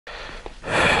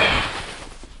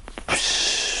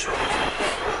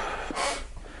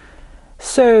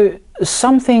So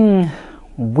something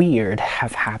weird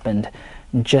have happened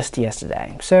just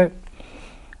yesterday. So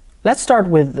let's start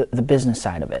with the business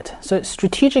side of it. So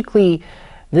strategically,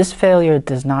 this failure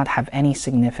does not have any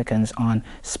significance on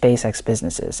SpaceX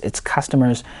businesses. Its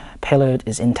customers' payload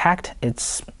is intact.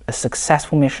 It's a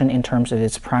successful mission in terms of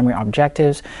its primary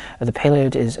objectives. The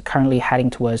payload is currently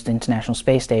heading towards the International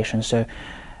Space Station. So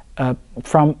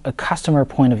from a customer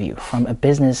point of view, from a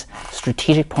business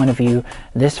strategic point of view,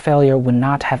 this failure would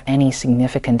not have any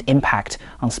significant impact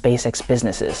on SpaceX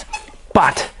businesses.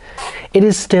 But it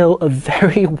is still a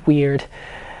very weird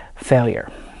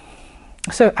failure.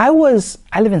 So I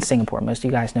live in Singapore, most of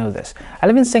you guys know this. I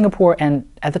live in Singapore, and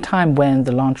at the time when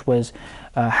the launch was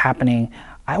happening,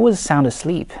 I was sound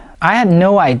asleep. I had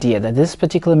no idea that this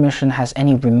particular mission has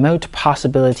any remote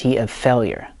possibility of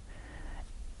failure.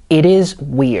 It is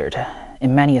weird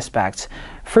in many aspects.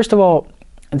 First of all,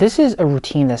 this is a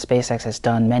routine that SpaceX has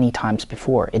done many times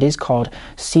before. It is called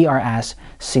CRS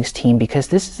 16 because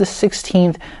this is the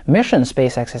 16th mission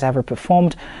SpaceX has ever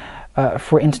performed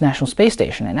for International Space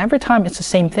Station. And every time it's the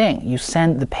same thing. You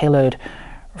send the payload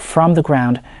from the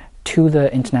ground to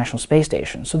the International Space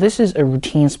Station. So this is a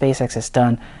routine SpaceX has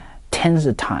done tens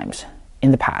of times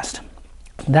in the past.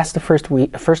 That's the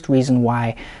first reason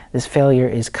why this failure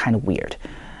is kind of weird.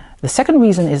 The second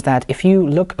reason is that if you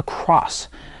look across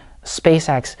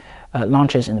SpaceX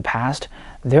launches in the past,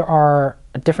 there are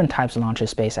different types of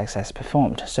launches SpaceX has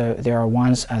performed. So there are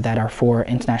ones that are for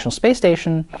International Space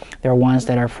Station, there are ones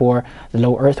that are for the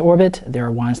low Earth orbit, there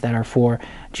are ones that are for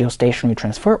geostationary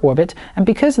transfer orbit, and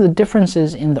because of the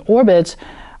differences in the orbits,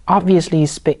 obviously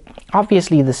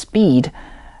the speed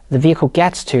the vehicle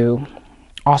gets to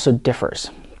also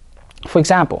differs. For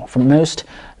example, for most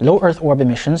low Earth orbit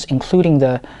missions, including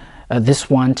this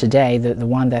one today, the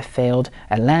one that failed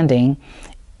at landing,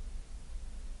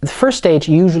 the first stage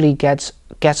usually gets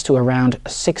to around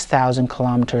 6,000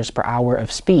 kilometers per hour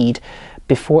of speed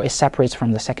before it separates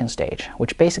from the second stage,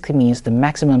 which basically means the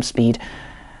maximum speed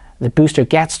the booster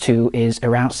gets to is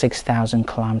around 6,000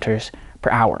 kilometers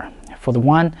per hour. For the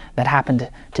one that happened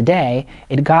today,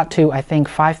 it got to, I think,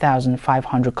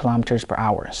 5,500 kilometers per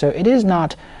hour. So it is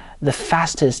not the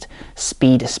fastest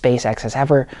speed SpaceX has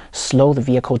ever slowed the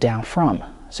vehicle down from.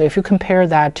 So if you compare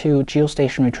that to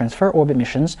geostationary transfer orbit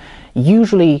missions,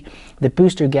 usually the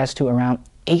booster gets to around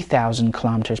 8,000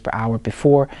 kilometers per hour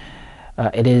before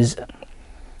it is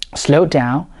slowed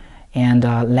down and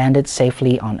landed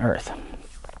safely on Earth.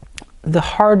 The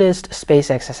hardest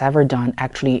SpaceX has ever done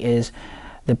actually is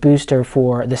the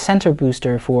center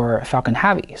booster for Falcon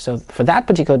Heavy. So for that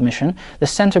particular mission, the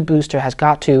center booster has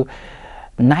got to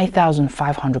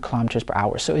 9,500 kilometers per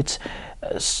hour. So it's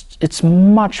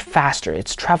much faster.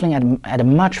 It's traveling at a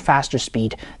much faster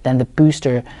speed than the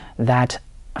booster that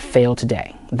failed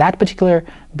today. That particular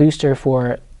booster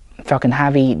for Falcon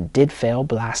Heavy did fail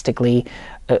ballistically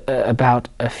about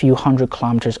a few hundred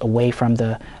kilometers away from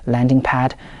the landing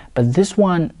pad, but this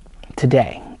one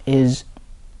today is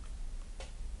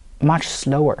much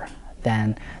slower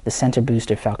than the center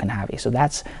booster Falcon Heavy. So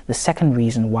that's the second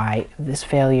reason why this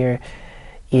failure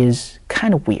is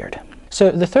kind of weird. So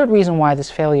the third reason why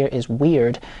this failure is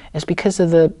weird is because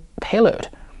of the payload.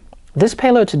 This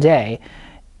payload today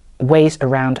weighs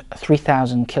around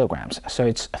 3,000 kilograms, so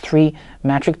it's 3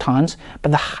 metric tons,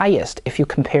 but the highest, if you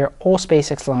compare all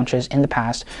SpaceX launches in the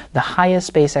past, the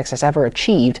highest SpaceX has ever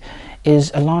achieved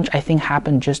is a launch I think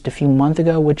happened just a few months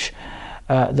ago, which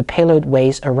the payload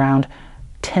weighs around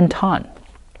 10 tons.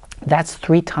 That's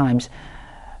 3 times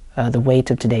the weight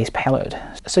of today's payload.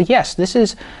 So yes, this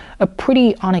is a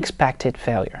pretty unexpected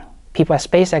failure. People at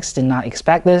SpaceX did not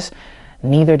expect this,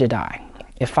 neither did I.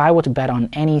 If I were to bet on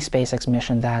any SpaceX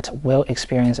mission that will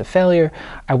experience a failure,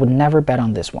 I would never bet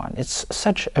on this one. It's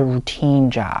such a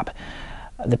routine job.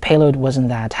 The payload wasn't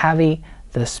that heavy,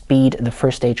 the speed the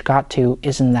first stage got to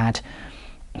isn't that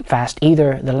fast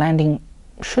either. The landing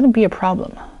shouldn't be a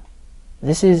problem.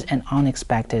 This is an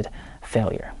unexpected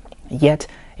failure. Yet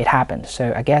it happened.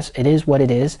 So I guess it is what it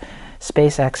is.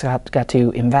 SpaceX got to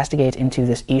investigate into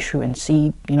this issue and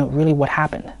see, really what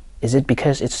happened. Is it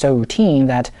because it's so routine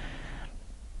that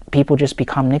people just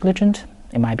become negligent?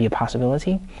 It might be a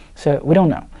possibility. So we don't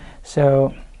know.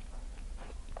 So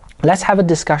let's have a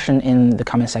discussion in the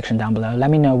comment section down below.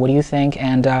 Let me know, what do you think,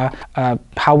 and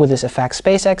how will this affect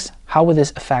SpaceX? How will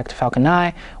this affect Falcon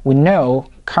 9? We know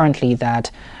currently that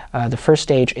the first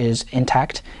stage is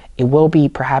intact. It will be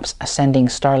perhaps sending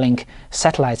Starlink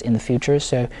satellites in the future,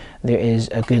 so there is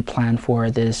a good plan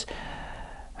for this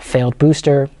failed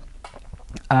booster.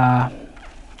 Let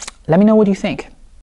me know what you think.